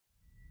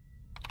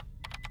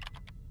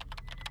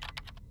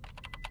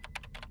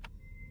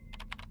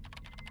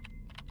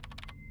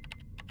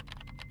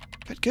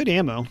Got good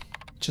ammo.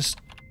 Just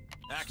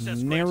Access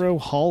narrow granted.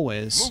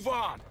 hallways. Move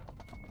on.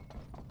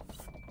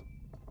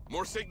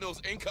 More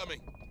signals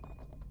incoming.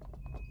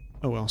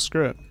 Oh well,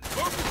 screw it.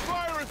 Focus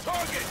fire and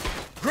target.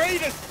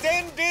 Great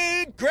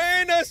Ascended,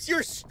 grant us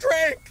your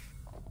strength!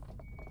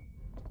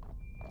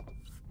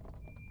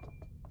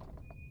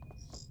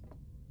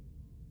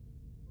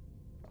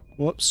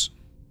 Whoops.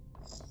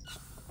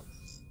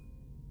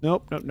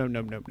 Nope, nope, nope,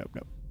 nope, nope, nope,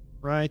 nope.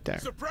 Right there.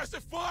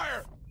 Suppressive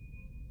fire.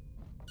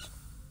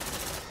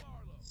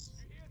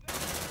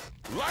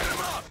 Light him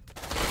up.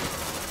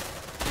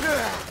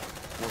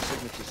 More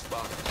signatures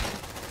spotted.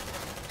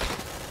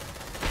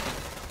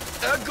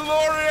 A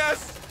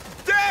glorious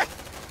death!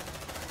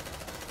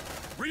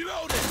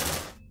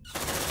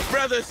 Reloading.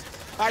 Brothers,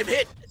 I'm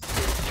hit. Like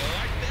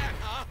that,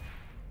 huh?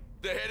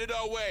 They're headed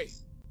our way.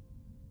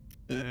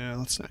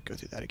 Let's not go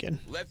through that again.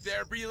 Let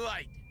there be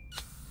light.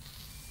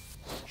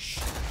 Shh.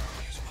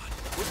 Here's one.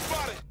 We're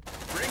spotted.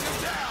 Bring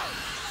them down.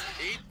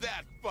 Eat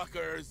that,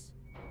 fuckers.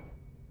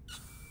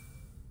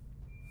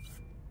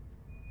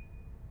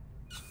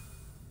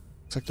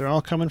 Looks like they're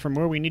all coming from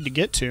where we need to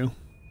get to.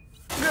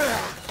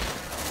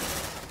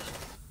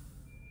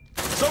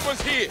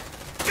 Someone's here.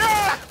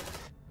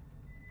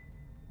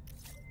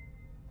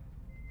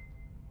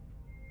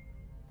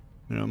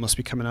 You know, it must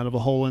be coming out of a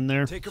hole in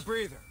there. Take a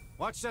breather.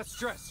 Watch that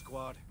stress,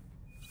 squad.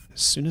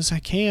 As soon as I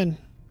can.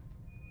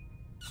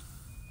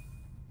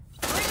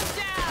 Bring him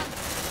down!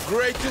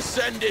 Great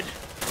Descended.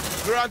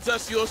 Grant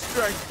us your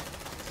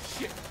strength.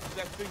 Shit,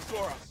 that thing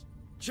saw us.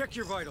 Check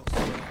your vitals.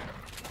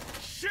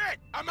 Shit,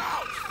 I'm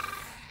out.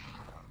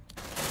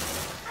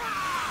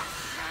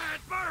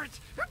 It burns.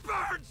 It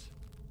burns.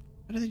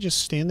 Why did they just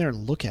stand there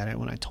and look at it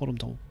when I told them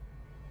to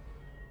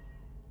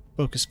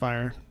focus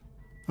fire?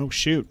 Oh,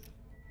 shoot.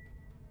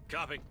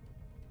 Copy.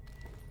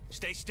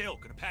 Stay still.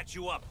 Gonna patch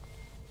you up.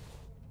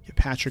 Get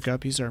Patrick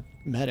up. He's our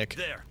medic.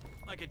 There.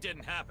 Like it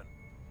didn't happen.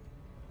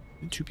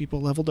 And 2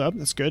 people leveled up.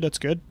 That's good. That's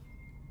good.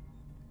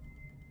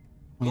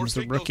 One More was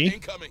the signals rookie.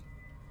 incoming.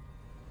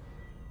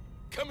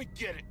 Come and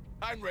get it.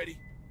 I'm ready.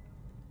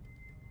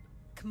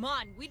 Come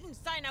on, we didn't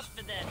sign up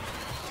for this.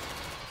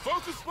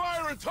 Focus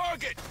fire and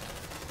target.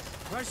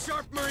 My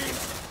sharp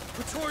Marines!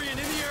 Praetorian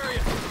in the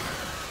area!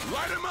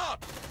 Light him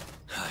up.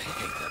 I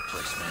hate that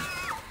place, man.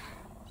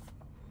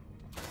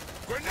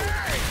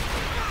 Grenade.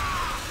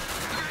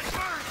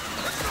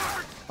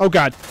 Oh,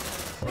 God.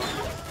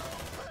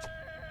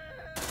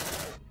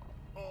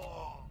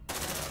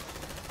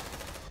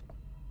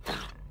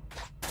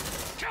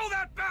 Kill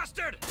that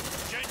bastard!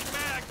 Changing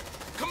mag.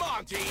 Come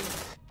on, team.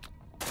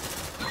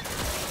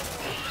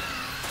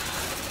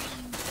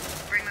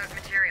 Bring those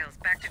materials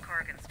back to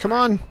Corrigan's. Come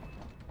on.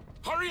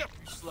 Hurry up,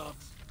 you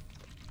slubs.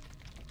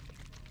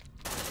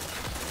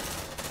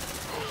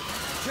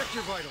 Check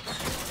your vitals.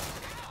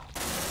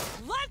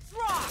 Let's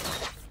rock!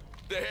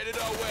 They're headed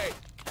our way.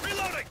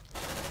 Reloading!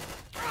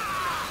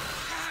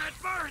 It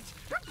burns.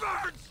 It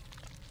burns.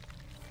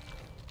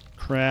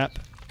 Crap.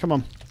 Come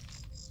on.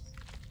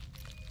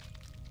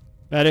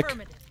 Medic.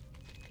 Affirmative.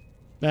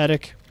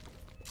 Medic.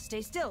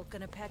 Stay still,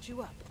 gonna patch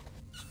you up.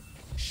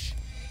 Shh.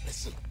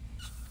 Listen.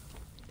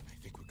 I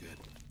think we're good.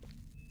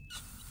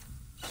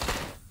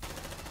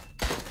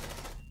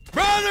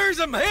 Brothers,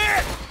 I'm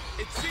hit!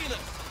 It's seen us.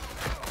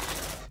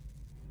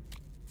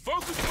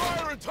 Focus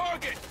fire and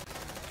target.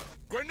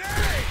 Grenade.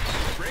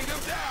 Bring them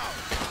down.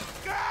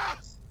 Ah!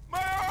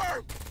 My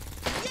arm.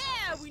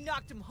 Yeah, we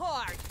knocked him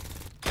hard.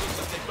 Looks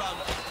like they found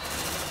us.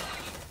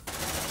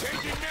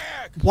 Changing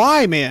mag.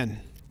 Why, man?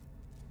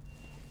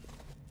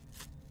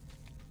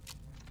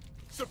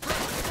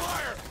 Suppressive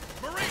fire.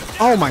 Marine down.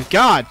 Oh, my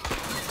God.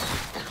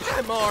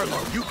 I'm Arlo.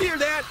 You hear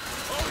that?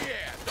 Oh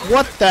yeah.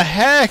 What the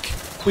heck?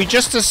 We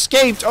just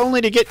escaped only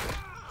to get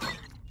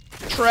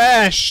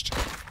trashed.